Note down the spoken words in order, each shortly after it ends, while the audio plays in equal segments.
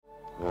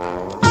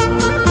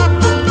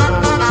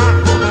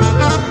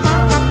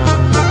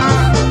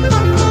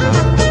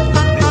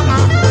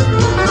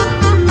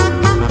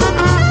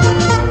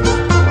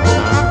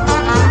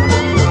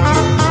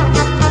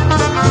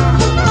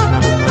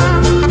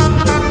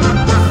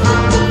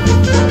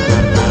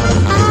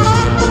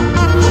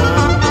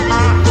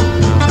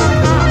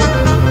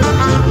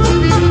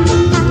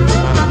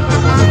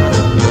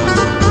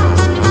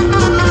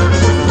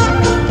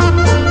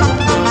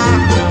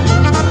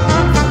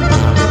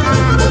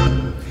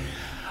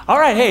All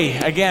right, hey,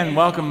 again,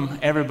 welcome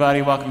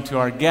everybody. Welcome to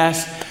our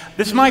guest.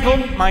 This is Michael.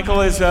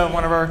 Michael is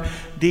one of our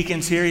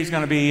deacons here. He's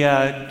going to be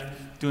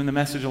doing the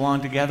message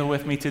along together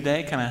with me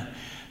today, kind of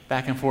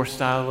back and forth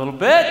style a little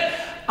bit.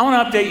 I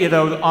want to update you,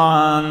 though,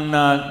 on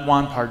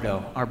Juan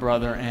Pardo, our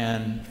brother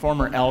and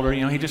former elder.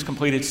 You know, he just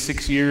completed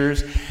 6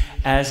 years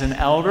as an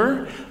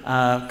elder,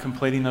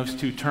 completing those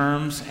 2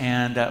 terms,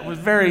 and was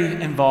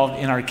very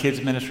involved in our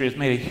kids' ministry. Has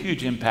made a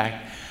huge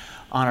impact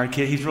on our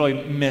kids. He's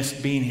really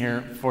missed being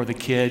here for the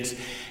kids.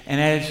 And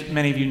as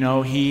many of you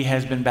know, he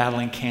has been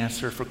battling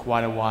cancer for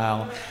quite a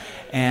while.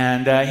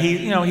 And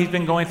he's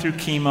been going through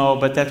chemo,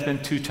 but that's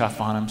been too tough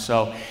on him.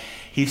 So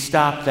he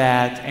stopped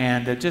that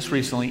and just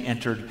recently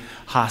entered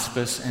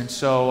hospice. And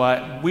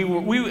so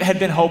we had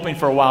been hoping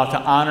for a while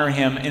to honor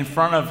him in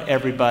front of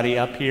everybody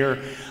up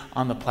here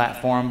on the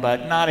platform,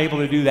 but not able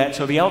to do that.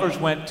 So the elders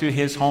went to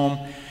his home,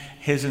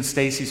 his and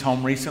Stacy's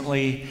home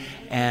recently,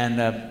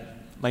 and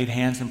laid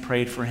hands and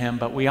prayed for him.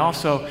 But we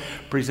also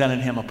presented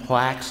him a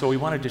plaque, so we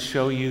wanted to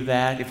show you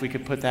that. If we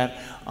could put that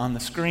on the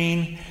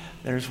screen.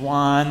 There's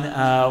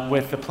one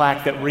with the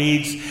plaque that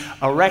reads,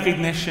 "A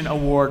recognition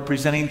award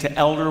presenting to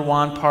Elder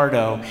Juan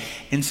Pardo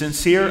in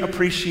sincere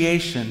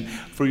appreciation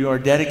for your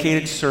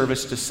dedicated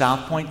service to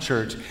South Point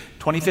Church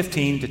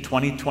 2015 to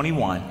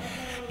 2021.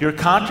 Your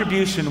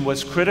contribution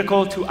was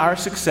critical to our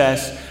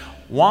success,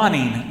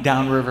 wanting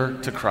downriver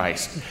to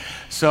Christ."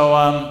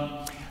 So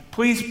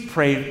please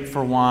pray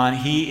for Juan.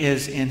 He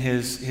is in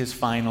his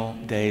final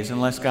days,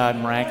 unless God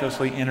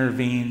miraculously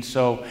intervenes.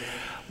 So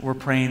we're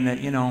praying that,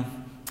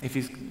 if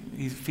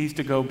he's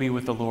to go be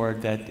with the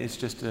Lord, that it's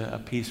just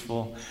a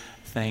peaceful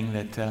thing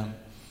that,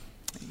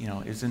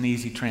 is an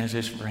easy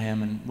transition for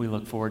him. And we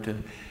look forward to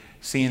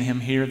seeing him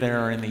here,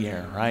 there, or in the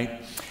air, right?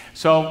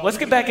 So let's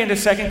get back into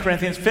 2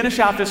 Corinthians, finish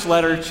out this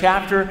letter,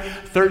 chapter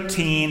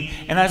 13.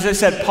 And as I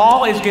said,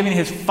 Paul is giving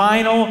his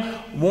final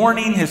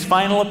warning, his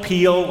final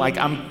appeal, like,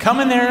 I'm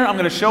coming there, I'm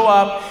going to show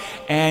up,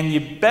 and you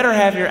better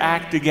have your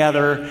act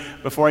together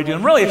before I do.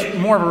 And really, it's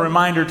more of a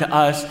reminder to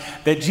us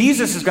that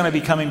Jesus is going to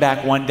be coming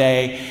back one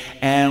day,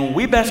 and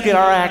we best get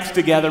our acts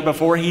together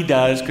before he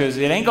does, because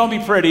it ain't going to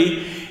be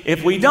pretty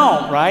if we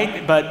don't,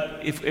 right?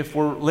 But if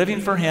we're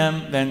living for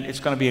him, then it's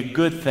going to be a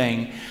good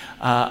thing.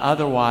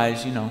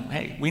 Otherwise,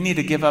 hey, we need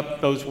to give up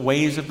those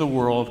ways of the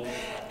world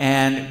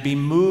and be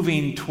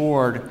moving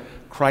toward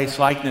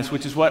Christ-likeness,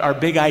 which is what our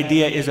big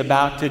idea is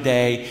about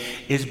today,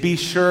 is be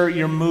sure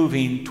you're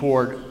moving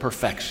toward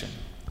perfection.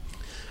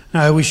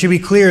 We should be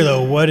clear,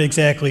 though, what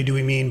exactly do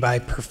we mean by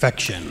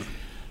perfection?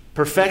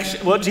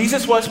 Perfection, well,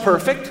 Jesus was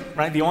perfect,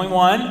 right? The only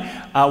one.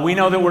 We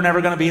know that we're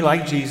never going to be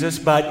like Jesus,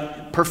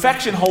 but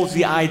perfection holds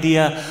the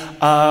idea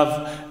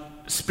of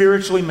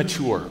spiritually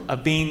mature,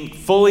 of being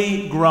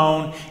fully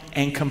grown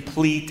and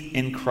complete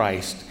in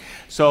Christ.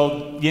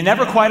 So you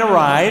never quite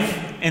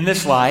arrive in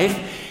this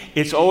life.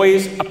 It's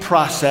always a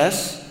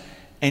process,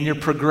 and you're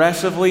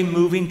progressively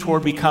moving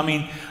toward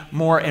becoming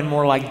more and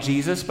more like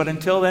Jesus. But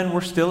until then,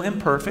 we're still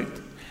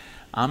imperfect.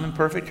 I'm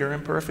imperfect, you're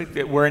imperfect.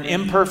 We're an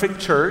imperfect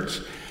church.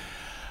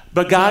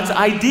 But God's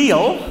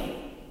ideal,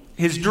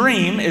 his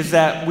dream, is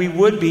that we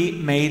would be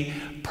made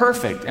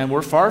perfect. And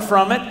we're far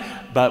from it,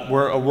 but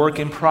we're a work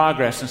in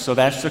progress. And so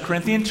that's the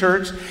Corinthian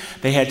church.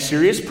 They had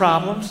serious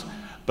problems,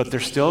 but they're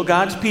still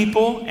God's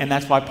people, and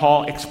that's why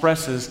Paul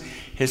expresses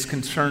his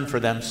concern for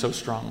them so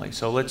strongly.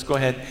 So let's go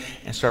ahead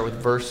and start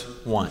with verse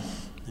 1.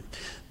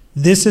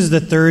 This is the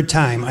 3rd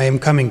time I am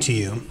coming to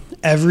you.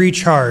 Every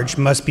charge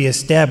must be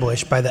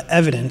established by the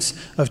evidence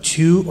of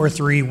 2 or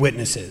 3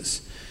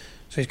 witnesses.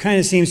 So it kind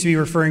of seems to be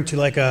referring to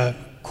like a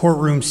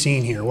courtroom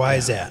scene here. Why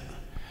is that?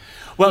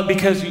 Well,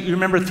 because you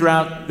remember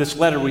throughout this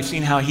letter, we've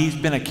seen how he's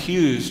been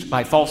accused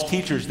by false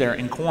teachers there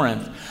in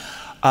Corinth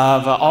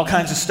of all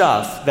kinds of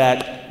stuff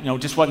that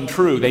just wasn't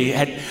true.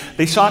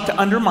 They sought to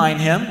undermine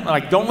him.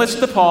 Like, don't listen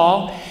to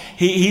Paul.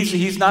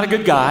 He's not a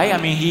good guy.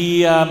 I mean,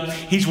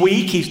 he's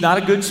weak. He's not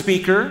a good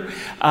speaker.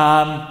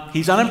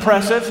 He's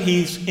unimpressive.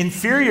 He's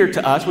inferior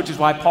to us, which is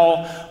why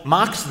Paul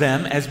mocks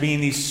them as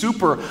being these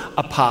super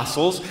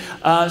apostles.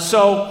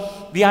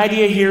 So the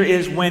idea here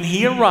is when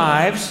he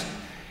arrives,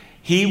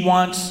 he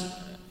wants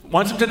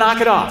him to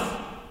knock it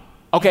off.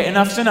 Okay,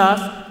 enough's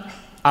enough.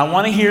 I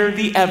want to hear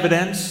the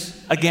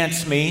evidence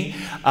against me.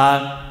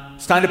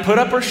 It's time to put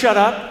up or shut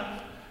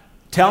up.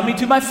 Tell me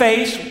to my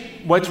face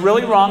what's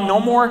really wrong. No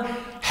more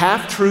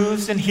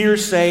half-truths and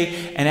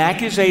hearsay and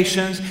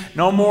accusations.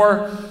 No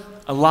more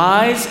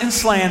lies and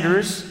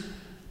slanders.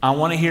 I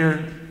want to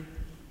hear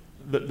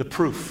the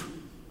proof.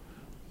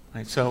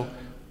 Right, so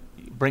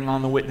bring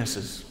on the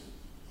witnesses.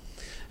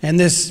 And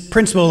this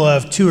principle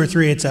of 2 or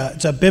 3, it's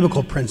a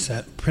biblical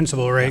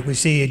principle, right? We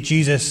see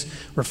Jesus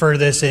refer to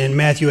this in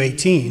Matthew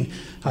 18.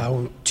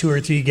 2 or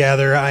 3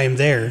 gather, I am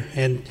there.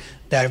 And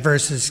that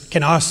verse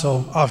can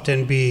also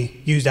often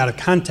be used out of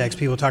context,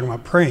 people talking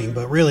about praying,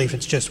 but really if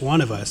it's just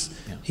one of us,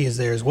 he is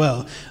there as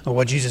well.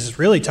 What Jesus is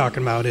really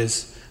talking about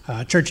is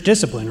church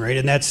discipline, right?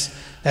 And that's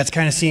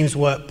kind of seems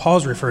what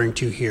Paul's referring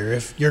to here.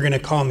 If you're going to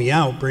call me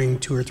out, bring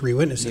 2 or 3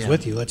 witnesses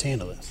with you. Let's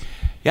handle this.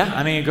 Yeah,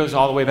 I mean, it goes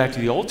all the way back to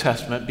the Old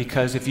Testament,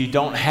 because if you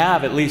don't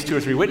have at least 2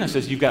 or 3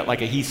 witnesses, you've got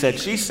like a he said,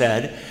 she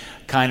said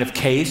kind of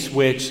case,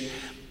 which,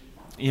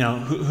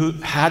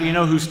 how do you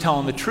know who's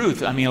telling the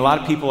truth? I mean, a lot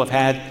of people have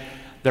had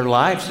their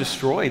lives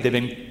destroyed. They've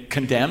been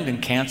condemned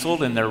and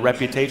canceled and their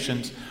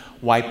reputations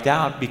wiped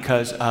out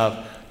because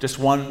of just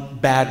one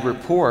bad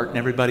report, and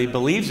everybody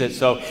believes it.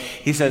 So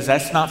he says,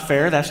 that's not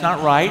fair, that's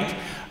not right.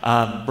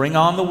 Bring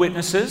on the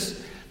witnesses.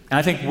 And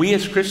I think we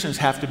as Christians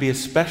have to be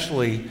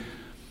especially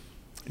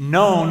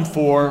known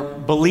for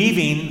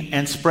believing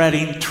and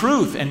spreading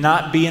truth and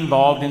not be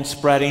involved in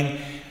spreading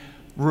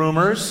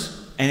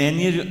rumors and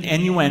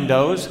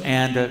innuendos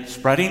and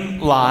spreading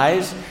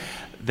lies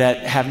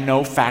that have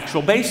no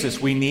factual basis.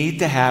 We need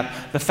to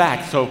have the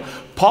facts. So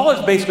Paul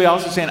is basically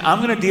also saying,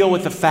 I'm going to deal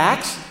with the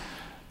facts.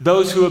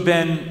 Those who have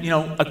been,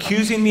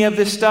 accusing me of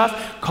this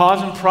stuff,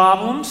 causing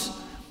problems.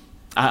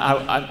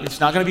 It's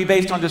not going to be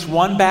based on just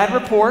one bad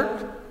report.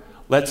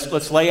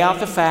 Let's lay out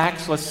the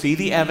facts. Let's see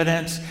the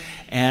evidence,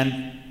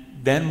 and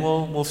then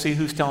we'll see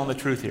who's telling the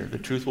truth here. The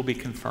truth will be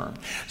confirmed.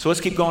 So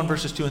let's keep going,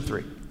 verses 2 and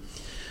 3.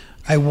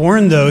 I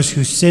warned those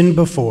who sinned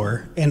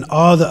before and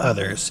all the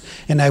others,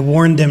 and I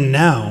warn them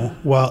now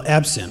while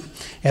absent,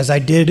 as I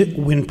did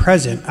when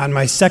present on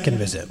my second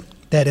visit,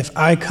 that if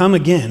I come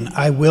again,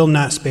 I will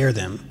not spare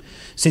them.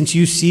 Since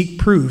you seek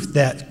proof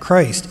that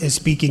Christ is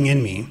speaking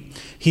in me,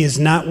 he is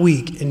not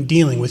weak in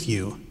dealing with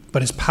you,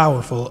 but is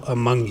powerful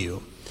among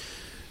you.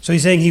 So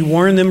he's saying he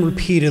warned them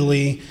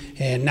repeatedly,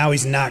 and now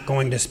he's not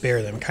going to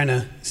spare them. Kind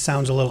of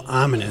sounds a little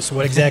ominous.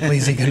 What exactly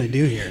is he going to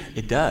do here?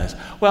 It does.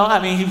 Well, I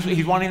mean,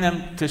 he's wanting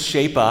them to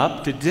shape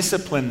up, to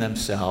discipline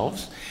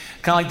themselves.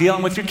 Kind of like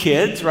dealing with your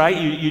kids, right?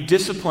 You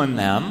discipline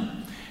them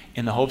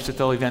in the hopes that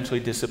they'll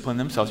eventually discipline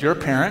themselves. You're a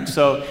parent,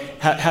 so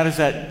how does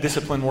that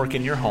discipline work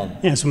in your home?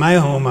 Yeah, so my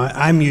home,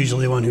 I'm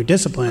usually the one who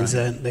disciplines.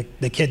 Right.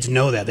 The kids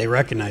know that. They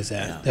recognize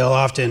that. Yeah. They'll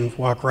often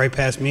walk right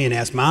past me and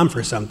ask Mom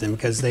for something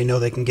because they know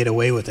they can get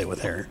away with it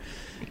with her.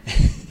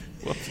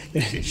 Well,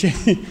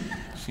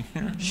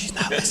 she's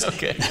not listening.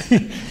 Okay.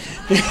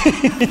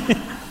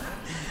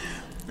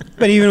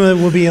 But even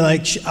we'll be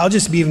like, I'll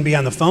just even be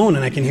on the phone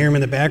and I can hear him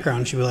in the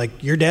background. She'll be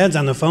like, your dad's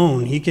on the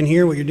phone. He can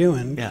hear what you're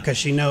doing. Because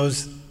she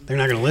knows they're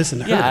not going to listen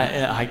to her.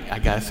 Yeah, I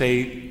got to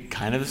say,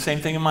 kind of the same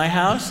thing in my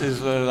house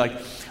is like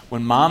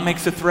when Mom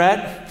makes a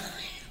threat,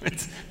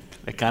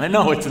 I kind of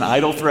know it's an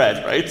idle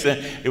threat, right?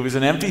 It was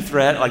an empty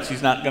threat, like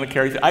she's not going to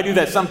carry through. I do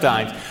that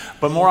sometimes,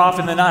 but more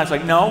often than not, it's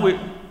like, no, we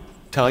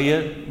tell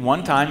you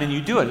one time and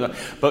you do it.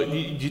 But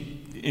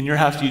in your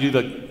house, do you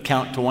do the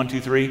count to 1, 2,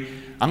 3?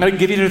 I'm going to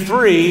give you to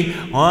 3.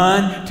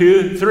 1,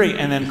 2, 3.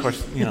 And then, of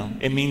course,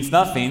 it means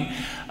nothing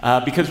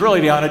because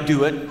really they ought to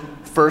do it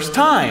first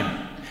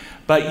time.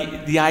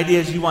 But the idea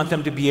is you want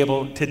them to be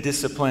able to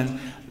discipline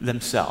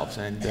themselves.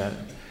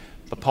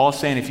 But Paul's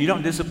saying, if you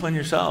don't discipline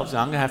yourselves,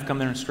 I'm going to have to come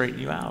there and straighten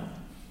you out.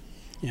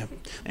 Yeah.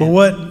 But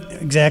what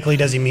exactly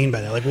does he mean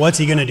by that? Like, what's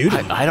he going to do to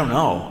them? I don't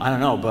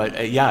know. But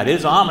it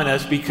is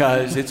ominous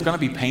because it's going to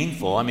be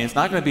painful. I mean, it's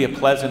not going to be a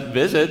pleasant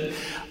visit.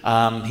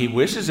 He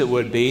wishes it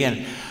would be.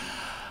 And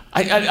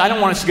I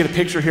don't want us to get a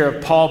picture here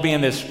of Paul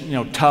being this,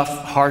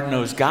 tough,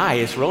 hard-nosed guy.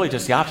 It's really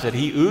just the opposite.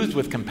 He oozed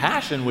with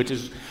compassion, which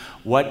is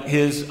what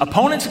his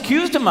opponents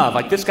accused him of.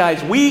 Like, this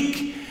guy's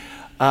weak.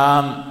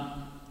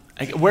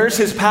 Where's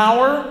his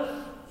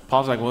power?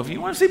 Paul's like, well, if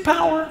you want to see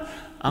power,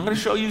 I'm going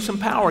to show you some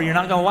power. You're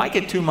not going to like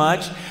it too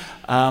much,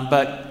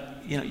 but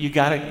you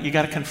got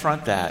to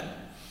confront that.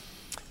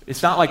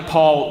 It's not like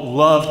Paul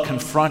loved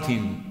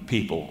confronting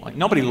people. Like,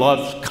 nobody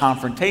loves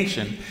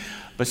confrontation,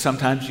 but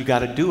sometimes you got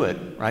to do it,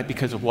 right?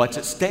 Because of what's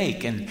at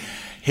stake. And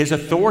his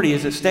authority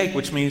is at stake,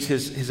 which means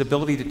his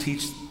ability to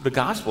teach the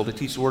gospel, to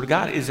teach the word of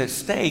God is at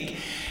stake.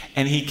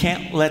 And he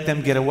can't let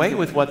them get away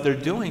with what they're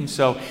doing.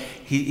 So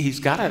he's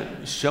got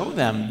to show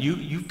them,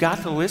 you've got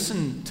to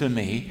listen to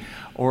me,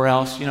 or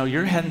else,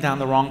 you're heading down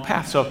the wrong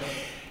path. So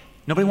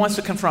nobody wants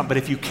to confront, but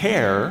if you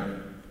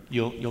care,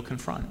 you'll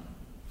confront.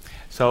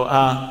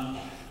 So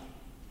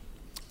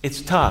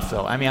it's tough,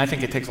 though. I mean, I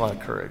think it takes a lot of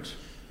courage.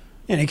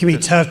 And it can be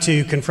tough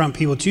to confront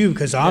people, too,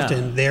 because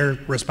often their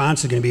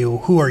response is going to be, well,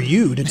 who are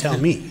you to tell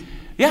me?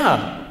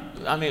 Yeah.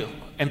 I mean,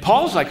 and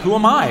Paul's like, who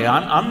am I?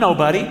 I'm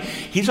nobody.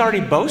 He's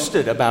already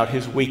boasted about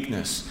his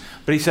weakness.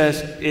 But he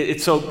says,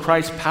 it's so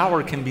Christ's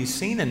power can be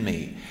seen in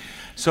me.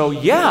 So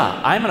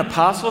yeah, I'm an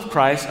apostle of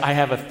Christ. I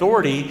have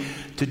authority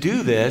to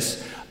do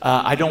this.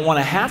 I don't want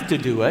to have to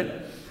do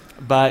it,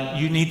 but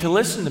you need to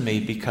listen to me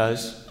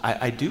because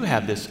I do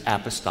have this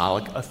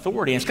apostolic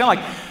authority. And it's kind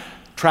of like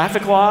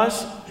traffic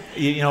laws.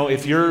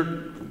 If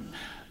you're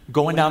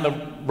going down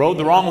the road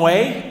the wrong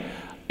way,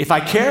 if I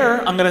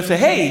care, I'm going to say,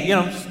 hey,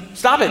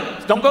 stop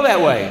it. Don't go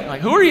that way.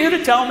 Like, who are you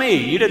to tell me?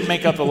 You didn't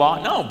make up the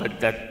law. No, but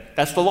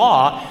that's the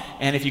law.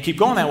 And if you keep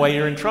going that way,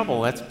 you're in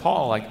trouble. That's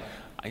Paul. Like,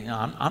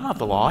 I'm not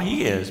the law.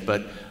 He is.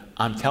 But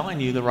I'm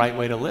telling you the right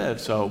way to live.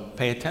 So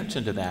pay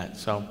attention to that.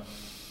 So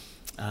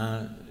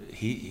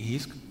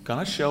he's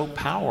going to show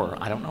power.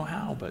 I don't know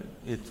how, but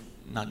it's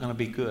not going to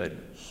be good.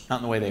 Not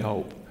in the way they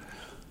hope.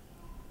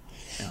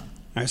 Yeah. All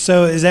right,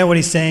 so is that what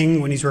he's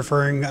saying when he's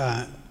referring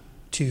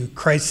to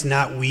Christ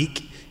not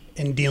weak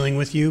in dealing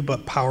with you,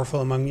 but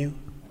powerful among you?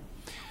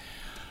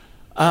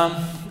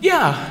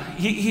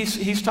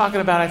 He's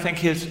talking about, I think,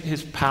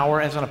 his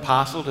power as an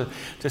apostle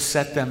to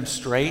set them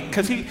straight.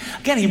 Because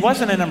he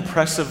wasn't an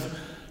impressive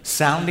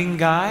sounding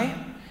guy.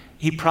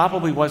 He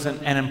probably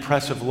wasn't an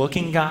impressive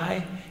looking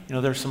guy.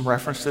 There's some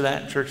reference to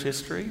that in church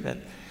history, that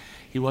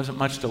he wasn't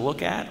much to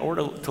look at or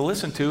to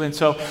listen to. And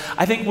so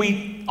I think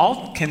we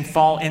all can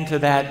fall into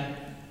that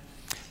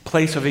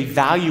place of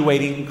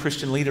evaluating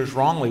Christian leaders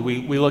wrongly.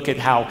 We look at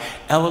how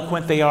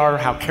eloquent they are,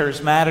 how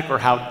charismatic or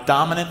how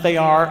dominant they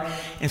are,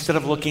 instead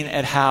of looking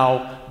at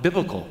how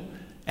biblical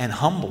and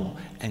humble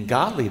and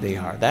godly they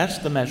are. That's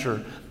the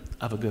measure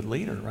of a good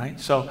leader, right?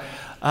 So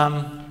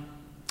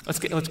let's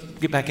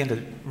get back into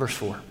verse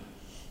 4.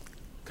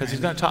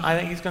 Because I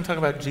think he's going to talk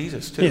about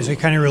Jesus too. Yeah, so he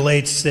kind of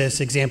relates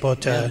this example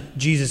to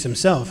Jesus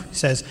himself. He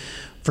says,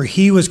 "For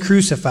he was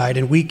crucified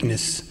in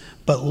weakness,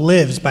 but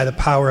lives by the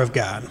power of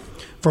God.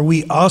 For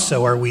we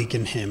also are weak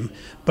in him,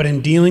 but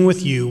in dealing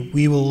with you,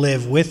 we will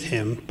live with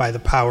him by the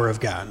power of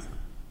God."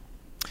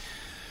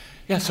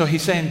 Yeah, so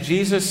he's saying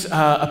Jesus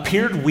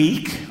appeared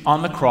weak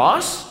on the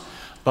cross,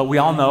 but we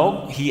all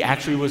know he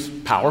actually was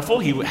powerful.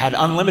 He had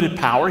unlimited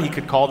power. He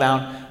could call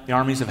down the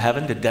armies of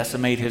heaven to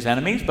decimate his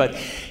enemies, but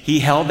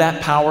he held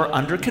that power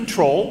under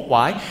control.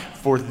 Why?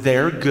 For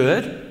their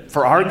good,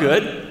 for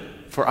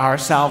our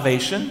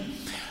salvation.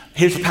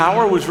 His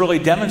power was really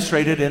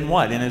demonstrated in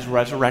what? In his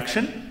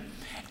resurrection.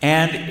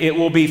 And it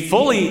will be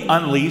fully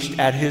unleashed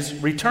at his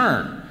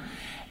return.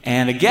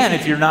 And again,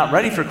 if you're not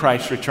ready for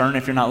Christ's return,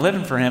 if you're not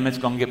living for him, it's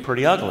going to get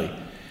pretty ugly.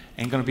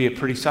 And going to be a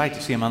pretty sight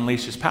to see him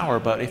unleash his power.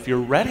 But if you're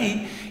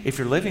ready, if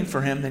you're living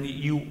for him, then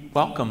you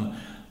welcome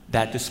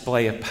that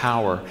display of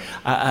power.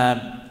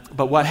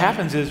 But what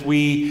happens is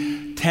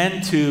we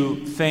tend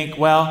to think,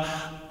 well,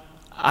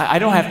 I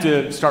don't have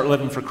to start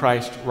living for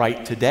Christ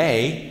right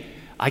today.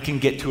 I can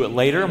get to it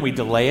later, and we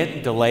delay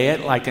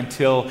it like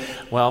until,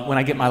 when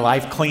I get my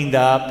life cleaned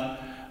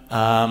up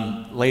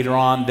later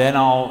on, then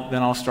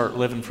I'll start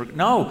living for.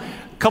 No,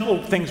 a couple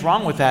of things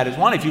wrong with that is,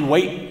 one, if you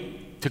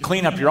wait to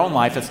clean up your own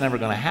life, that's never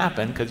going to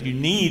happen, because you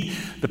need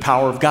the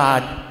power of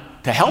God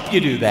to help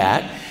you do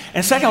that.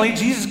 And secondly,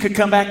 Jesus could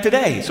come back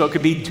today, so it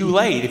could be too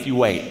late if you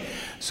wait.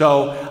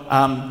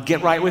 So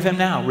get right with him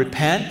now.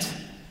 Repent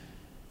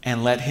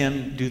and let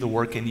him do the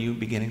work in you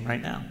beginning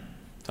right now.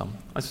 So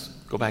let's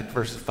go back to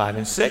verses 5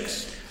 and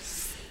 6.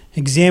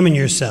 "Examine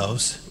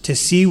yourselves to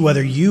see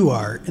whether you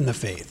are in the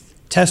faith.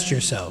 Test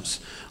yourselves.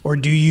 Or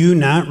do you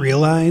not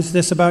realize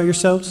this about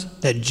yourselves,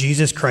 that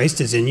Jesus Christ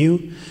is in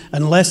you?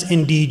 Unless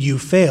indeed you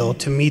fail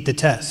to meet the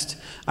test.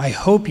 I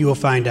hope you will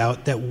find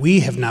out that we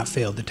have not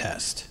failed the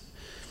test."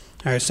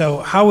 All right, so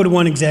how would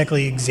one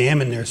exactly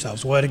examine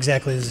themselves? What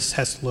exactly does this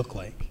test look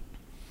like?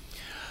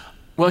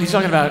 Well, he's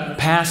talking about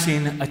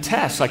passing a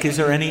test. Like, is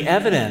there any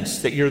evidence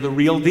that you're the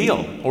real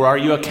deal? Or are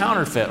you a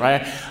counterfeit,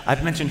 right?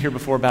 I've mentioned here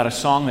before about a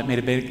song that made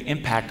a big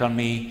impact on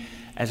me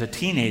as a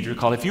teenager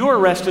called, "If you were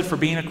arrested for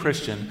being a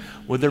Christian,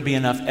 would there be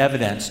enough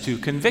evidence to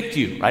convict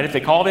you?" Right? If they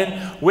called in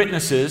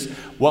witnesses,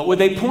 what would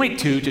they point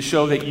to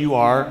show that you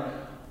are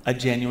a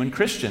genuine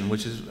Christian,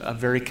 which is a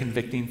very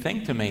convicting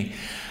thing to me.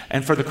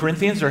 And for the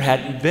Corinthians, there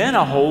hadn't been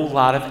a whole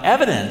lot of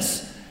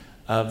evidence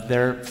of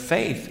their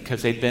faith,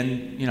 because they'd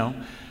been,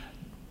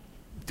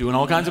 doing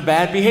all kinds of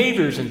bad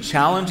behaviors and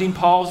challenging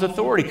Paul's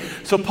authority.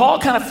 So Paul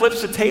kind of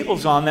flips the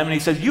tables on them, and he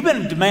says, "You've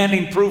been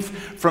demanding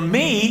proof from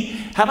me.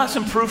 How about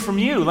some proof from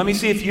you? Let me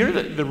see if you're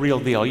the real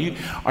deal.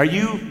 Are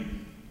you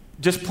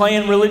just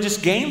playing religious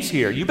games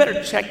here? You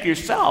better check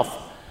yourself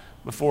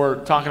before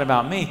talking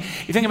about me."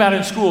 You think about it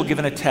in school,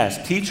 giving a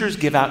test. Teachers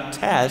give out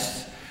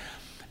tests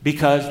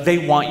because they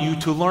want you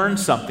to learn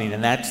something,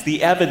 and that's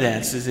the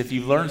evidence, is if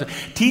you learn something.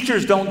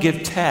 Teachers don't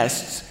give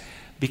tests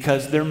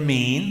because they're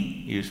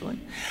mean, usually,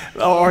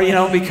 or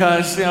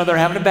because they're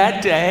having a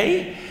bad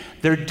day.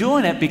 They're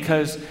doing it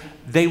because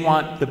they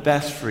want the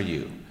best for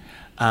you,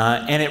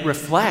 and it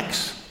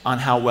reflects on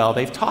how well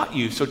they've taught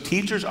you. So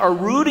teachers are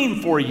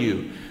rooting for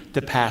you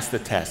to pass the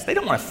test. They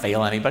don't want to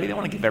fail anybody. They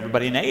want to give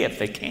everybody an A if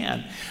they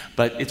can,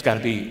 but it's got to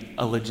be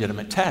a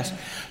legitimate test.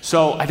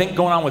 So I think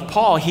going on with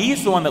Paul,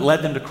 he's the one that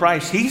led them to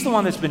Christ. He's the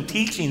one that's been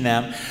teaching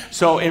them,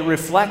 so it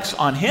reflects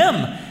on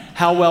him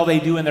how well they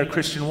do in their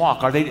Christian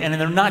walk. And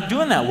they're not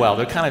doing that well.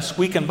 They're kind of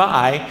squeaking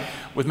by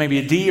with maybe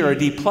a D or a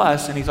D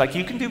plus, and he's like,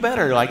 "You can do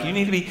better. Like, you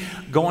need to be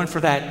going for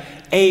that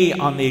A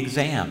on the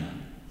exam."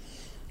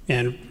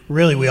 And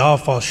really, we all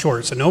fall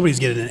short, so nobody's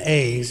getting an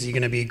A. Is he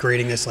going to be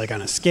grading this like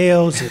on a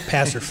scale? Is it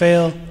pass or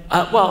fail?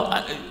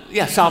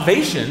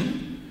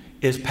 Salvation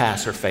is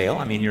pass or fail.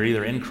 I mean, you're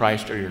either in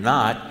Christ or you're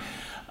not.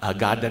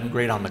 God doesn't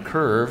grade on the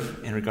curve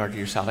in regard to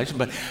your salvation.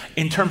 But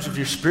in terms of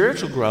your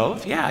spiritual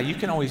growth, you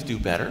can always do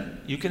better.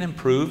 You can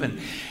improve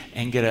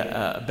and get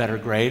a better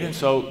grade. And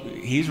so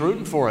he's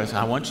rooting for us.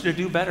 I want you to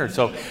do better.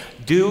 So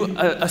do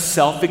a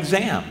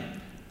self-exam.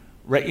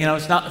 Right,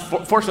 it's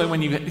not, fortunately,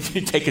 when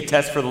you take a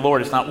test for the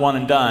Lord, it's not one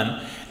and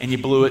done, and you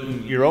blew it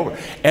and you're over.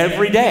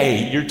 Every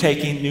day, you're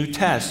taking new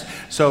tests.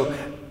 So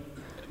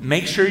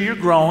make sure you're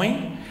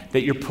growing.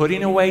 that you're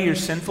putting away your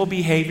sinful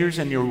behaviors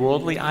and your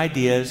worldly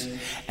ideas,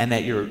 and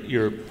that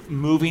you're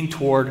moving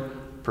toward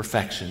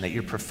perfection, that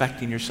you're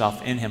perfecting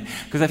yourself in him.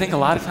 Because I think a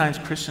lot of times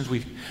Christians,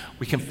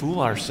 we can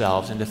fool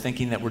ourselves into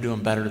thinking that we're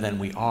doing better than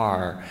we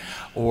are.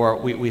 Or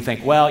we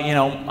think, well,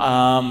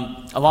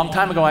 a long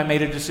time ago I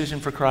made a decision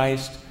for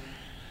Christ.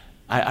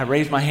 I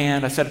raised my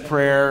hand, I said a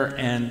prayer,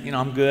 and,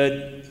 I'm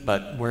good.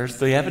 But where's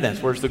the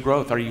evidence? Where's the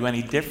growth? Are you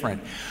any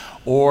different?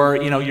 Or,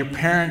 your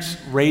parents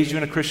raised you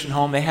in a Christian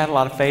home. They had a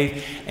lot of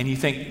faith, and you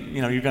think,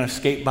 you're going to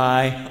skate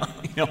by,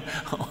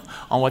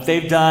 on what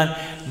they've done.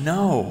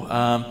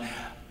 No.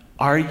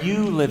 Are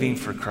you living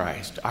for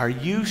Christ? Are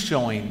you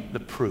showing the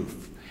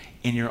proof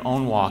in your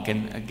own walk?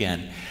 And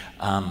again,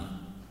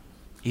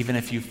 even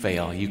if you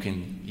fail, you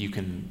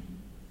can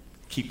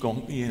keep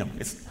going.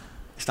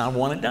 It's not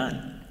one and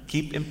done.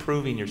 Keep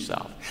improving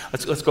yourself.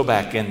 Let's go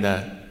back and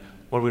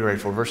what are we ready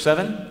for? Verse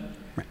 7?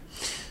 Right.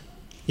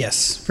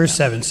 Yes, verse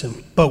 7. So,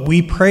 but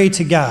we pray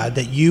to God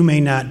that you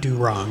may not do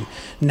wrong,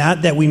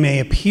 not that we may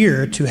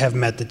appear to have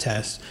met the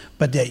test,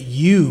 but that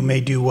you may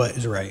do what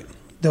is right,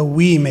 though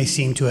we may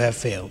seem to have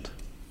failed.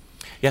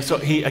 Yeah, so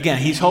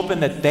he's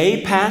hoping that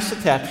they pass the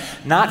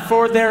test, not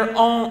for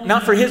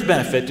his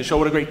benefit to show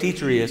what a great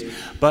teacher he is,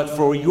 but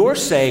for your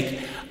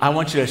sake. I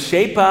want you to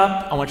shape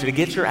up. I want you to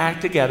get your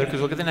act together,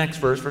 because look at the next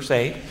verse, verse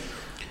 8.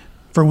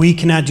 For we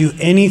cannot do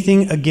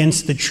anything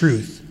against the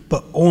truth,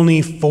 but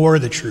only for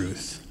the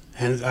truth.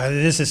 And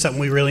this is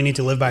something we really need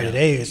to live by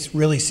today. It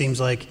really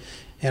seems like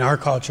in our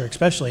culture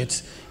especially,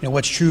 it's,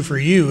 what's true for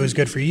you is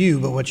good for you,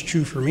 but what's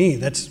true for me,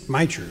 that's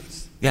my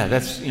truth. Yeah,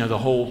 that's, the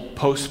whole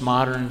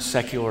postmodern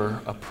secular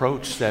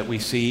approach that we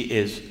see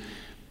is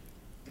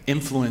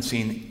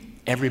influencing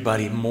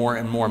everybody more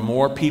and more.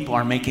 More people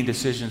are making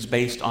decisions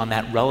based on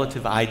that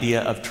relative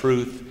idea of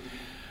truth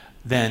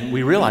than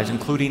we realize,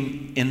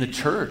 including in the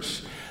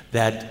church,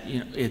 that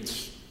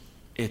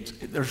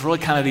there's really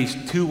kind of these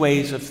two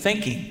ways of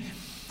thinking.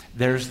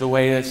 There's the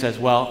way that says,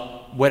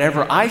 well,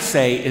 whatever I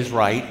say is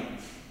right,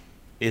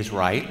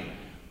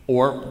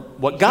 or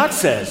what God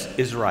says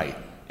is right.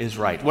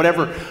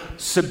 Whatever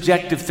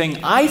subjective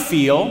thing I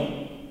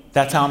feel,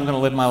 that's how I'm going to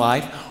live my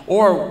life.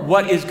 Or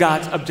what is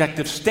God's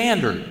objective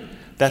standard?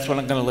 That's what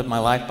I'm going to live my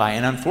life by.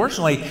 And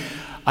unfortunately,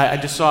 I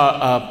just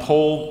saw a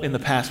poll in the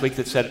past week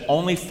that said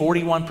only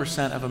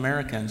 41% of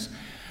Americans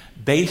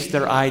base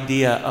their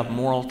idea of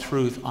moral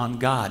truth on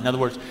God. In other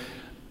words,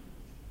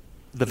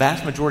 the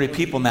vast majority of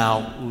people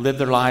now live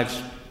their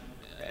lives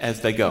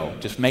as they go,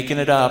 just making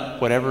it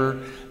up,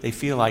 whatever they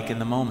feel like in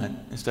the moment,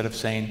 instead of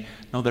saying,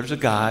 no, there's a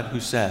God who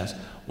says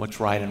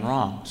what's right and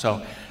wrong.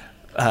 So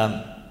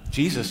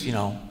Jesus, he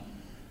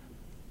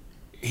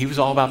was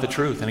all about the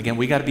truth. And again,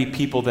 we got to be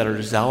people that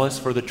are zealous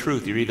for the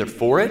truth. You're either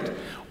for it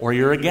or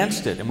you're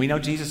against it. And we know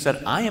Jesus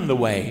said, I am the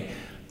way,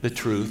 the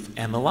truth,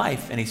 and the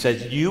life. And he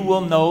says, you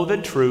will know the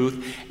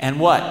truth,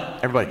 and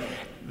what? Everybody,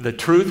 the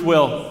truth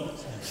will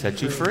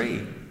set you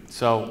free.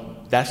 So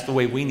that's the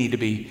way we need to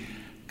be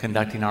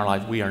conducting our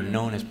lives. We are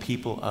known as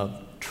people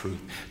of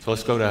truth. So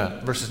let's go to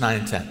verses 9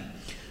 and 10.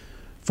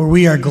 For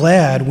we are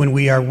glad when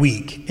we are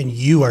weak and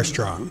you are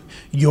strong.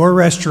 Your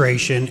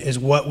restoration is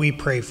what we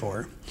pray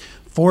for.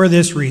 For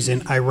this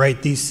reason, I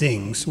write these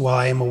things while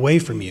I am away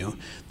from you,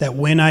 that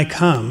when I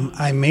come,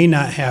 I may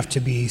not have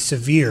to be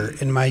severe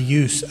in my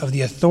use of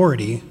the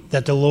authority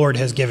that the Lord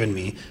has given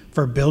me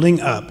for building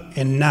up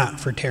and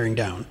not for tearing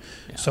down.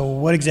 Yeah. So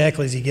what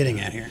exactly is he getting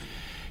at here?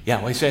 Yeah,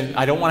 well, he said,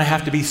 I don't want to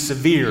have to be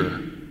severe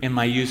in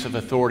my use of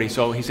authority.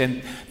 So he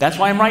said, that's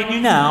why I'm writing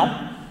you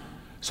now,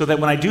 so that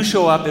when I do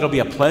show up, it'll be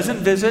a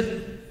pleasant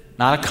visit,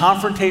 not a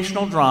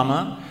confrontational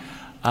drama.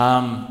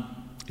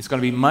 It's going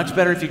to be much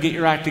better if you get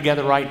your act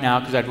together right now,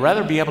 because I'd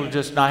rather be able to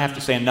just not have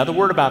to say another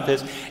word about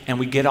this and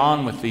we get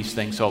on with these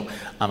things. So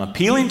I'm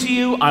appealing to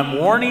you. I'm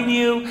warning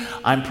you.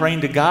 I'm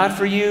praying to God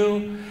for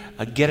you.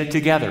 Get it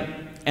together.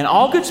 And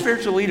all good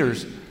spiritual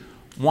leaders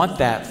want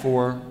that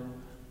for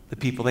the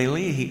people they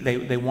lead.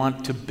 They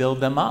want to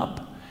build them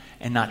up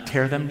and not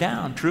tear them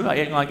down. True.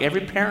 Like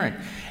every parent,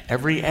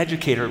 every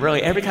educator,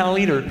 really every kind of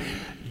leader,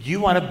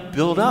 you want to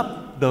build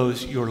up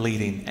those you're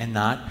leading and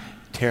not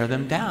tear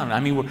them down. I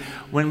mean,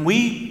 when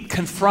we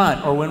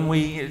confront or when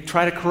we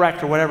try to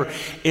correct or whatever,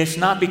 it's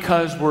not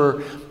because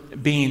we're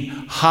being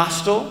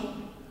hostile.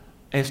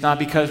 It's not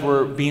because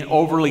we're being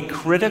overly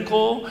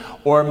critical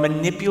or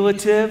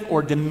manipulative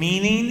or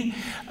demeaning.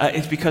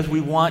 It's because we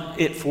want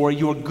it for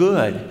your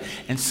good.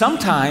 And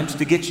sometimes,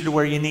 to get you to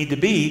where you need to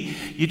be,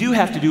 you do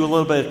have to do a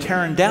little bit of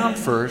tearing down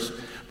first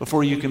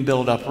before you can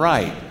build up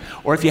right.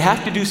 Or if you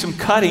have to do some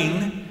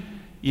cutting,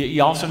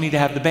 you also need to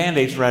have the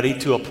Band-Aids ready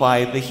to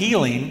apply the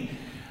healing.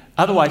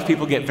 Otherwise,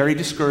 people get very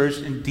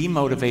discouraged and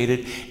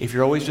demotivated if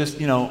you're always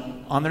just,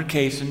 on their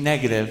case and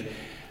negative.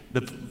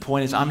 The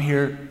point is, I'm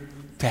here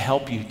to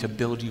help you, to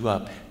build you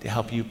up, to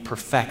help you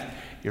perfect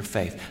your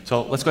faith.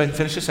 So let's go ahead and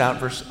finish this out.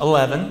 Verse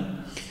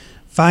 11.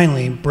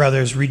 Finally,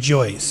 brothers,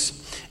 rejoice.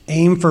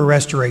 Aim for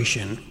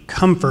restoration.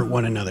 Comfort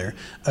one another.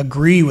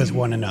 Agree with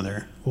one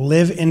another.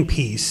 Live in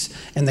peace.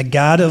 And the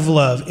God of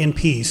love and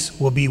peace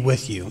will be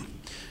with you.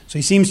 So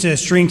he seems to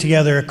string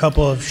together a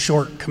couple of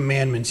short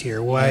commandments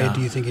here. Why Yeah.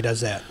 do you think he does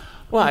that?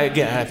 Well,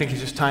 again, I think he's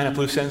just tying up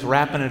loose ends,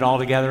 wrapping it all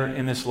together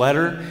in this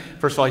letter.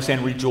 First of all, he's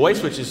saying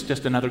rejoice, which is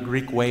just another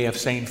Greek way of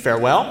saying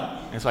farewell.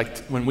 It's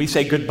like when we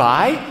say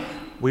goodbye,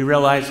 we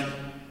realize,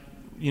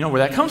 you know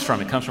where that comes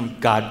from. It comes from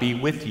God be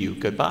with you,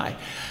 goodbye.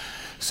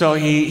 So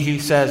he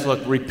says,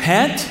 look,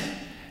 repent,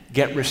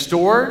 get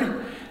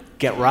restored,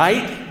 get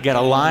right, get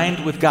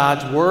aligned with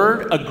God's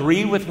word,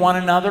 agree with one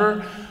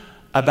another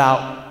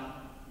about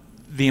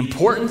the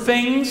important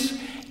things,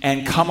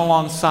 and come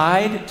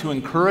alongside to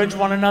encourage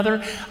one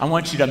another. I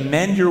want you to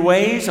mend your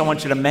ways. I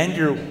want you to mend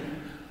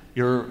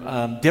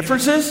your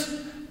differences.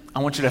 I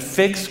want you to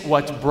fix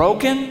what's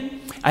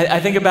broken. I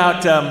think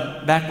about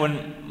back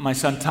when my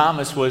son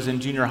Thomas was in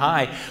junior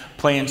high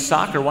playing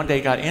soccer. One day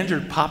he got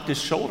injured, popped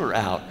his shoulder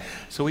out.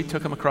 So we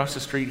took him across the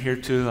street here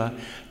to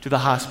the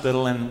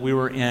hospital, and we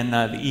were in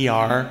the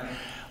ER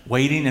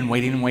waiting and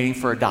waiting and waiting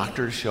for a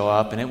doctor to show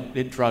up, and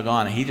it drug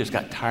on, and he just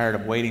got tired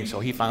of waiting,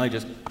 so he finally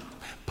just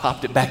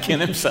popped it back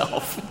in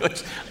himself,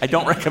 which I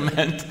don't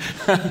recommend.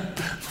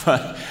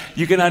 But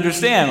you can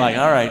understand, like,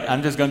 all right,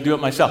 I'm just going to do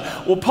it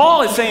myself. Well,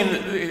 Paul is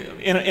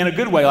saying in a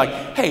good way,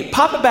 like, hey,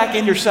 pop it back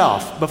in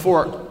yourself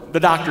before the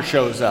doctor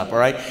shows up, all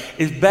right?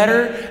 It's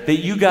better that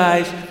you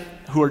guys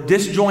who are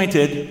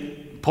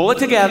disjointed pull it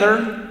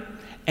together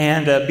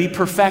and be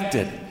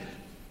perfected.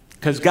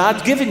 Because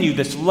God's given you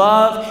this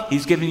love.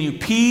 He's given you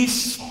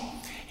peace.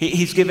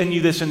 He's given you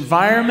this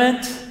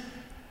environment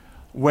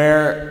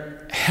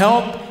where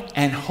help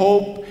and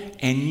hope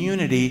and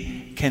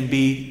unity can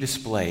be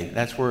displayed.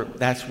 That's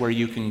where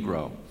you can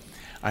grow. All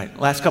right,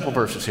 last couple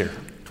verses here,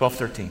 12,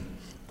 13.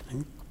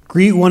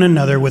 Greet one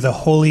another with a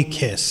holy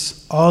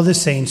kiss. All the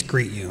saints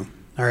greet you.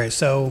 All right,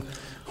 so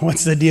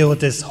what's the deal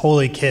with this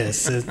holy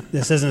kiss?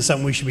 This isn't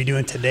something we should be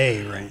doing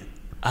today, right?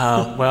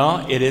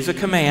 Well, it is a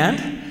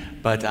command,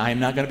 but I'm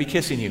not going to be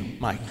kissing you,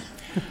 Mike.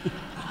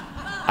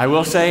 I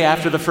will say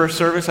after the first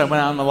service, I went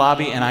out in the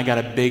lobby and I got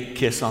a big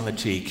kiss on the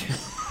cheek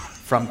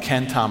from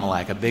Ken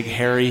Tomalak, a big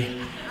hairy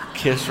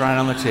kiss right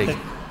on the cheek.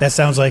 That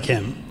sounds like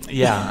him.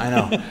 Yeah, I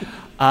know.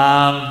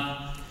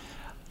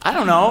 I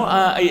don't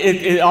know.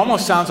 It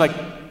almost sounds like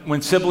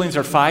when siblings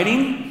are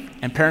fighting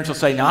and parents will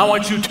say, now I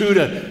want you two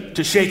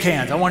to shake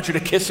hands. I want you to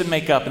kiss and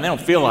make up. And they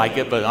don't feel like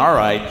it, but all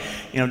right.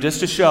 Just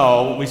to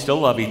show we still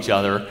love each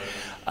other.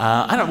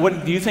 I don't know.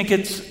 What do you think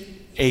it's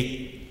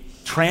a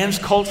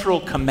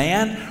transcultural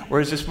command, or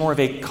is this more of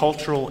a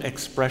cultural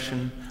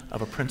expression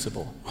of a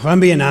principle? If I'm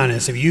being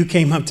honest, if you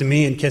came up to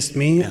me and kissed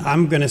me,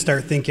 I'm going to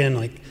start thinking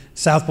like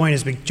South Point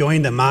has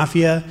joined the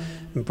mafia.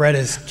 And Brett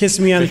has kissed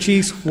me on the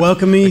cheeks,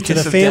 welcomed me to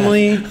the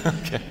family. Okay.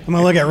 I'm going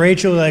to look at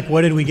Rachel like,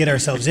 what did we get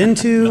ourselves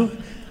into?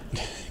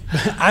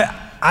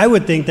 I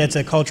would think that's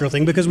a cultural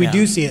thing because we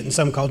do see it in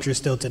some cultures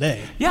still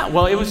today. Yeah,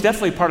 well, it was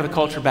definitely part of the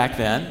culture back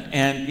then.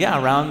 And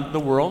yeah, around the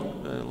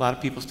world, a lot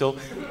of people still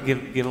give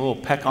a little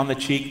peck on the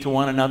cheek to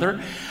one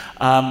another.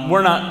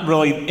 We're not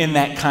really in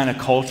that kind of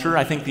culture.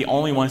 I think the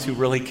only ones who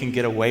really can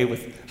get away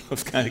with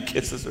those kind of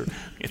kisses are,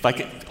 if I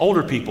get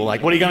older people,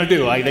 like, what are you going to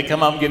do? Like, they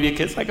come up and give you a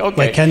kiss, like, okay.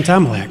 Like Ken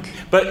Tomalak.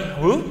 But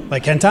who?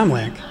 Like Ken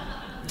Tomalak.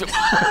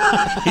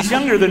 He's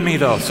younger than me,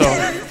 though, so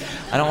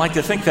I don't like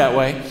to think that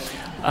way.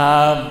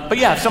 But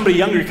yeah, if somebody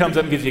younger comes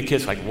up and gives you a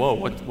kiss, like, whoa,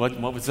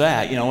 what was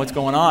that? What's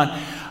going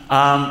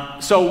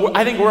on? So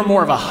I think we're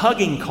more of a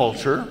hugging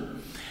culture,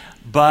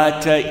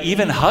 but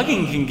even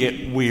hugging can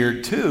get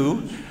weird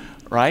too,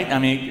 right? I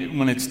mean,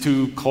 when it's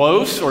too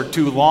close or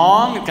too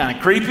long, it's kind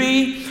of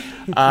creepy.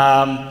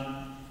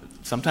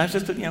 Sometimes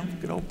just a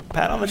good old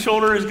pat on the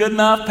shoulder is good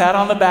enough, pat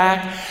on the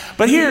back.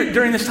 But here,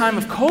 during this time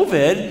of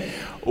COVID,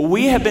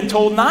 we have been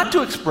told not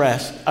to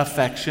express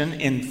affection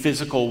in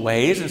physical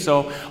ways, and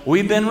so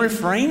we've been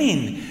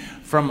refraining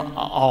from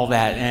all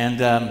that.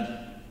 And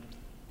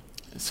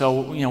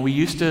so, we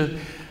used to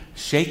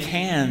shake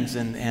hands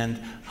and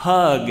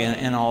hug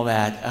and all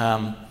that.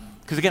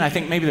 Because again, I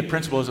think maybe the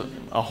principle is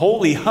a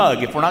holy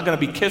hug. If we're not going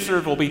to be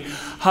kissers, we'll be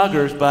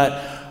huggers.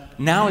 But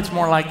now it's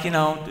more like,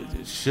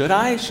 should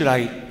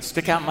I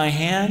stick out my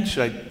hand?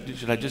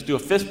 Should I just do a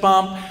fist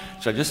bump?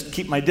 Should I just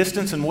keep my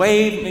distance and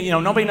wave?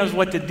 Nobody knows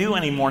what to do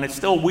anymore, and it's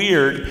still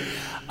weird.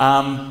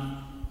 I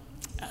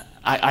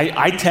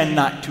tend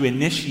not to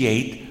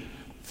initiate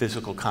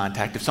physical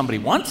contact. If somebody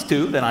wants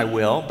to, then I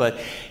will, but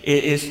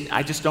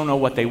I just don't know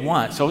what they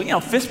want. So,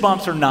 fist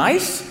bumps are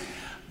nice,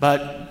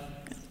 but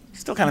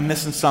still kind of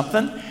missing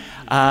something.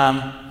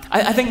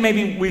 I think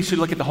maybe we should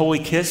look at the holy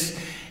kiss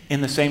in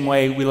the same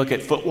way we look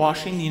at foot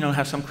washing. You know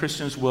how some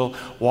Christians will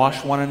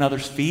wash one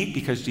another's feet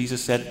because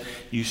Jesus said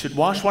you should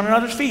wash one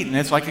another's feet, and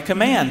it's like a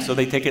command, so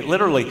they take it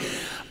literally.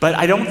 But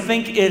I don't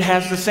think it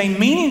has the same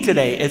meaning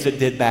today as it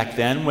did back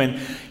then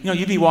when,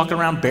 you'd be walking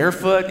around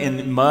barefoot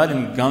in mud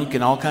and gunk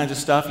and all kinds of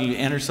stuff. You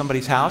enter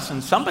somebody's house,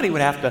 and somebody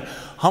would have to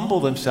humble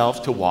themselves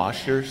to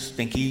wash your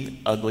stinky,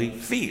 ugly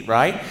feet,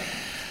 right?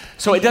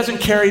 So it doesn't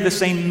carry the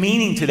same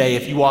meaning today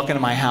if you walk into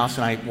my house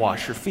and I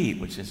wash your feet,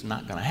 which is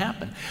not going to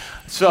happen.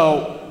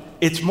 So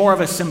it's more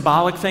of a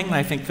symbolic thing, and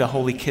I think the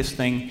holy kiss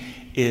thing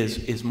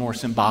is more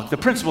symbolic. The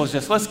principle is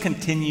just let's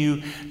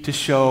continue to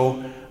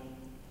show,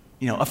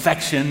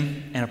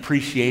 affection and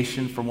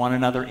appreciation for one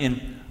another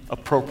in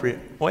appropriate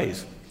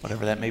ways,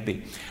 whatever that may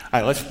be. All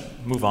right, let's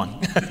move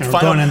on.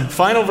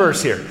 Final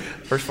verse here,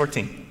 verse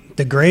 14.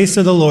 The grace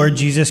of the Lord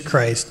Jesus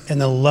Christ and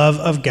the love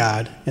of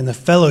God and the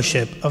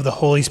fellowship of the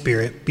Holy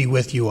Spirit be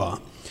with you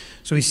all.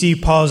 So we see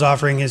Paul's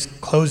offering his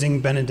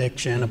closing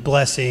benediction, a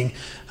blessing,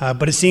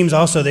 but it seems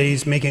also that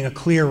he's making a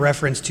clear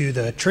reference to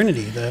the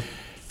Trinity, the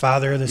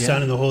Father, the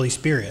Son, and the Holy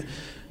Spirit.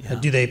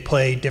 Do they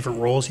play different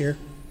roles here?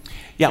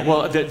 Yeah,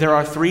 well, there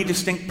are three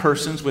distinct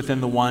persons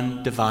within the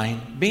one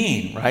divine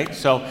being, right?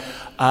 So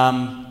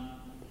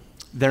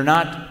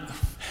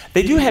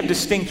they do have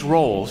distinct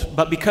roles,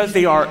 but because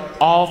they are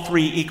all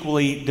three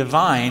equally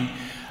divine,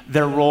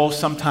 their roles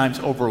sometimes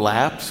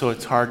overlap, so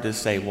it's hard to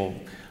say, well,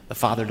 the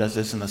Father does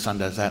this and the Son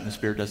does that and the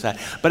Spirit does that.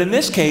 But in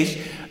this case,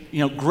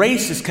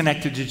 grace is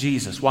connected to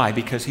Jesus. Why?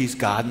 Because he's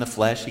God in the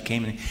flesh. He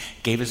came and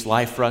gave his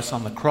life for us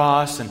on the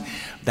cross, and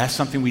that's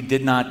something we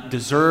did not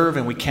deserve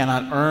and we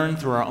cannot earn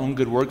through our own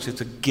good works.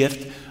 It's a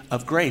gift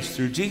of grace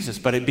through Jesus.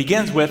 But it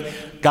begins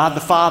with God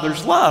the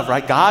Father's love,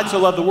 right? God so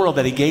loved the world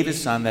that he gave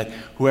his Son that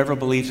whoever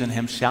believes in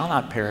him shall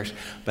not perish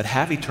but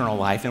have eternal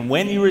life. And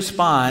when you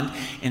respond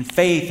in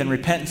faith and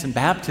repentance and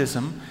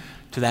baptism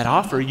to that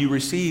offer, you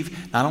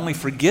receive not only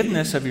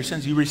forgiveness of your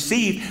sins, you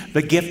receive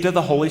the gift of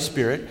the Holy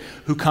Spirit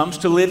who comes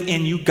to live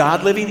in you,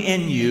 God living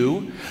in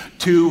you,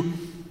 to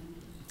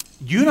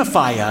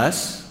unify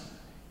us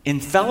in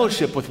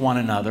fellowship with one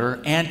another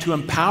and to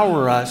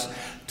empower us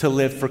to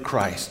live for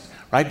Christ,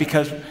 right?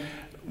 Because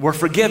we're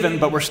forgiven,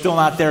 but we're still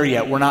not there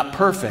yet. We're not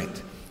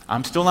perfect.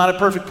 I'm still not a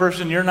perfect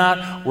person. You're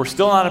not. We're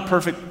still not a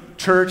perfect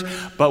church,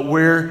 but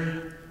we're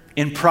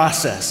in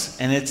process,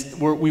 and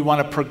we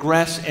want to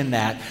progress in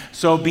that.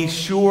 So be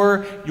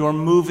sure you're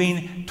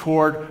moving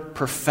toward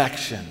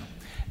perfection,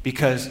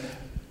 because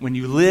when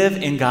you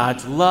live in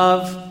God's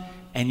love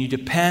and you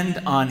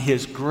depend on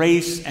his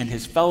grace and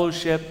his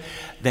fellowship,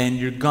 then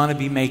you're going to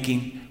be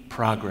making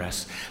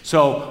progress.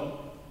 So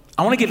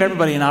I want to give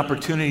everybody an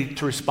opportunity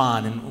to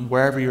respond, and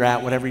wherever you're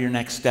at, whatever your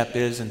next step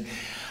is. And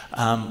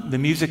the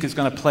music is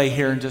going to play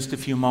here in just a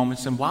few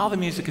moments. And while the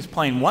music is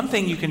playing, one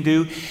thing you can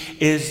do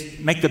is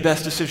make the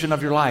best decision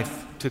of your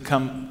life to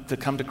come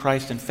to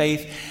Christ in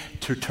faith,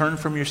 to turn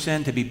from your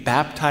sin, to be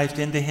baptized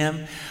into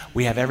him.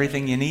 We have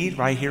everything you need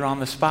right here on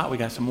the spot. We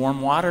got some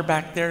warm water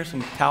back there,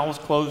 some towels,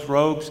 clothes,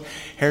 robes,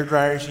 hair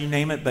dryers, you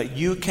name it. But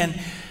you can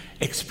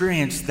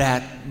experience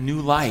that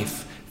new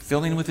life,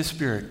 filling with the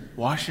Spirit,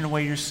 washing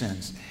away your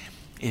sins,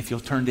 if you'll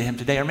turn to him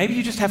today. Or maybe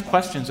you just have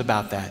questions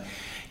about that.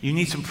 You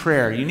need some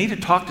prayer. You need to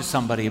talk to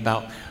somebody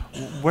about,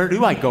 where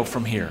do I go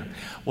from here?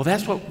 Well,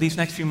 that's what these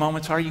next few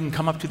moments are. You can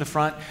come up to the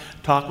front,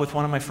 talk with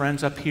one of my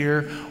friends up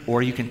here,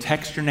 or you can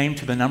text your name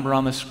to the number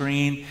on the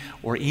screen,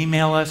 or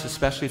email us,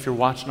 especially if you're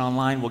watching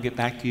online. We'll get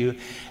back to you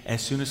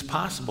as soon as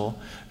possible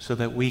so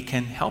that we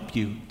can help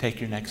you take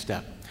your next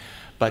step.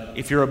 But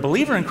if you're a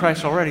believer in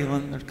Christ already,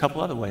 then there's a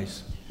couple other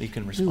ways that you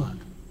can respond.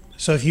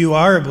 So if you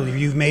are a believer,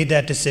 you've made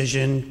that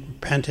decision,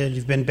 repented,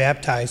 you've been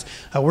baptized,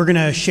 we're going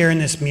to share in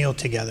this meal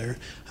together,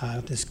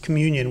 this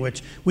communion,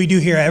 which we do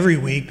here every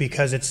week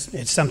because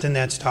it's something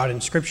that's taught in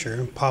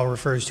Scripture. Paul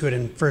refers to it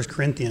in 1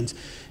 Corinthians.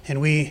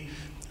 And we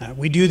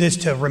do this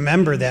to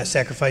remember that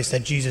sacrifice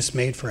that Jesus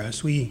made for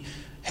us. We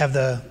have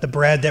the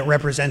bread that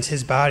represents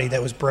his body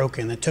that was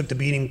broken, that took the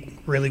beating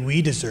really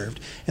we deserved.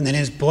 And then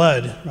his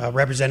blood,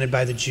 represented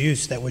by the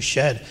juice that was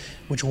shed,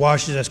 which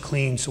washes us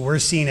clean. So we're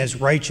seen as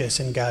righteous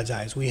in God's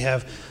eyes. We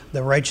have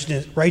the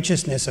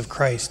righteousness of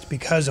Christ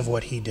because of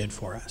what he did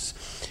for us.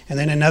 And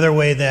then another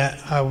way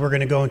that we're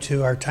going to go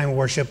into our time of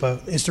worship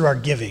is through our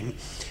giving.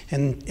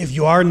 And if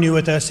you are new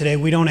with us today,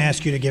 we don't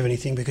ask you to give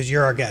anything because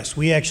you're our guest.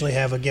 We actually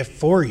have a gift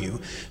for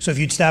you. So if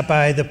you'd stop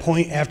by the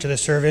point after the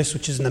service,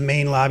 which is in the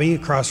main lobby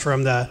across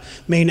from the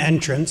main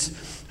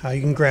entrance,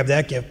 you can grab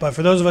that gift. But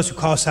for those of us who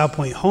call South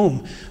Point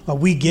home,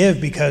 we give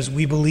because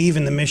we believe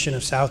in the mission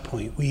of South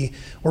Point.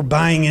 We're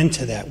buying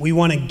into that. We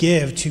want to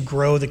give to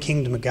grow the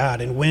kingdom of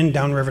God and win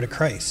downriver to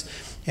Christ.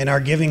 And our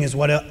giving is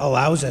what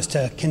allows us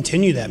to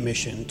continue that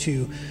mission,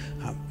 to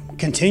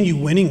continue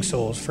winning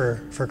souls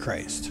for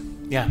Christ.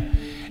 Yeah.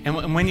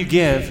 And when you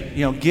give,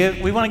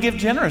 we want to give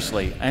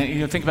generously.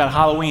 And think about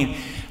Halloween.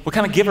 What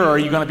kind of giver are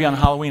you going to be on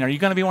Halloween? Are you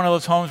going to be one of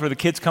those homes where the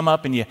kids come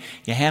up and you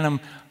hand them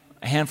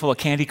a handful of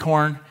candy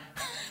corn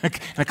and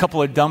a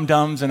couple of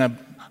dum-dums and a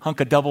hunk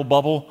of double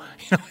bubble?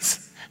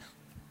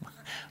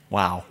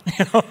 Wow.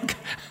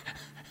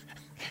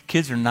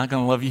 Kids are not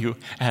going to love you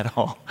at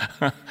all.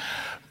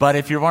 But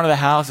if you're one of the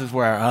houses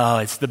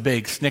where, it's the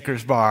big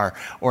Snickers bar,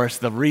 or it's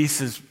the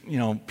Reese's,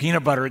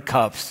 peanut butter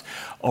cups,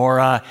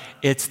 or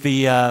it's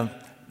the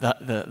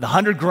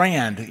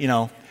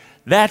 $100,000,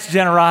 that's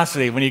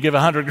generosity when you give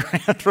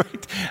 $100,000,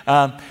 right?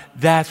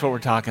 That's what we're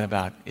talking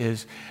about,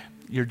 is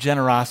your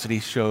generosity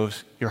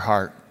shows your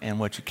heart and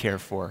what you care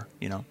for,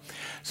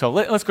 So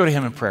let's go to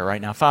him in prayer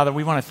right now. Father,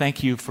 we want to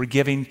thank you for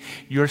giving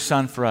your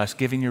Son for us,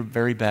 giving your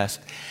very best.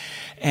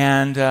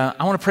 And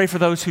I want to pray for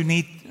those who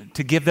need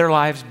to give their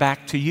lives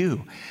back to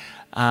you.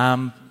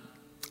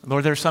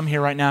 Lord, there's some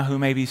here right now who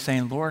may be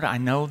saying, Lord, I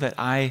know that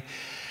I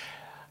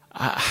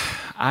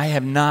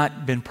have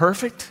not been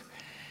perfect,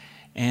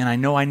 and I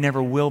know I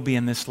never will be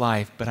in this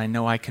life, but I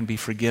know I can be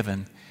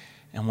forgiven,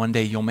 and one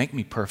day you'll make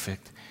me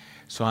perfect.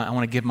 So I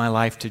want to give my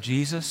life to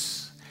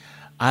Jesus.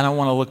 I don't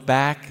want to look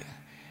back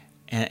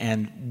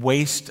and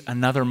waste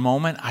another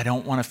moment. I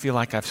don't want to feel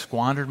like I've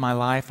squandered my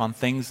life on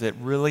things that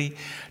really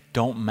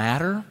don't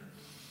matter.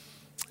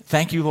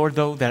 Thank you, Lord,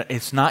 though, that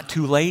it's not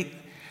too late,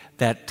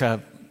 that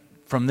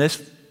from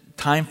this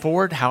time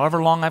forward,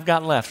 however long I've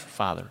got left,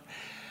 Father,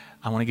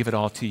 I want to give it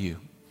all to you.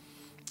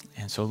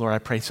 And so, Lord, I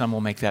pray some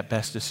will make that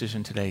best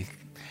decision today.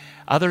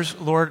 Others,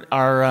 Lord,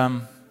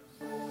 are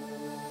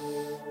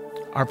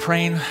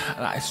praying,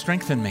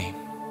 strengthen me.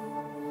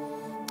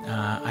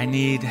 I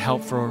need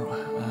help for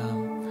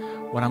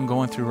what I'm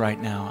going through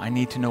right now. I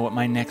need to know what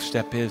my next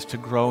step is to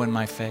grow in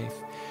my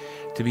faith,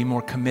 to be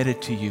more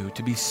committed to you,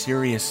 to be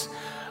serious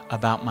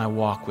about my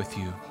walk with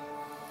you.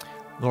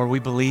 Lord, we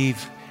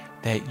believe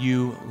that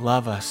you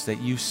love us,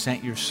 that you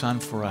sent your Son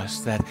for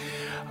us, that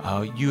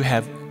you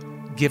have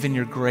given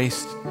your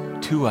grace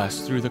to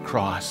us through the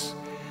cross,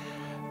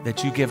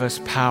 that you give us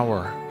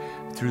power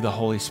through the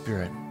Holy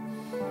Spirit.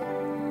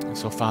 And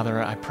so,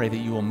 Father, I pray that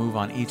you will move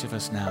on each of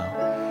us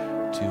now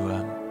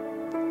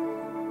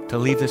to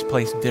leave this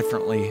place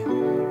differently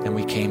than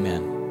we came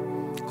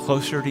in,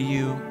 closer to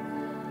you,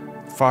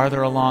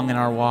 farther along in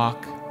our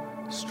walk,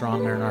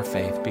 stronger in our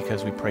faith,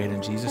 because we pray it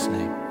in Jesus'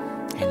 name.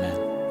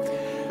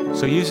 Amen.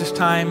 So use this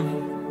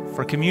time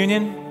for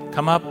communion.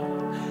 Come up,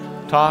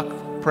 talk,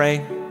 pray,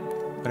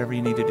 whatever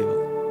you need to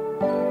do.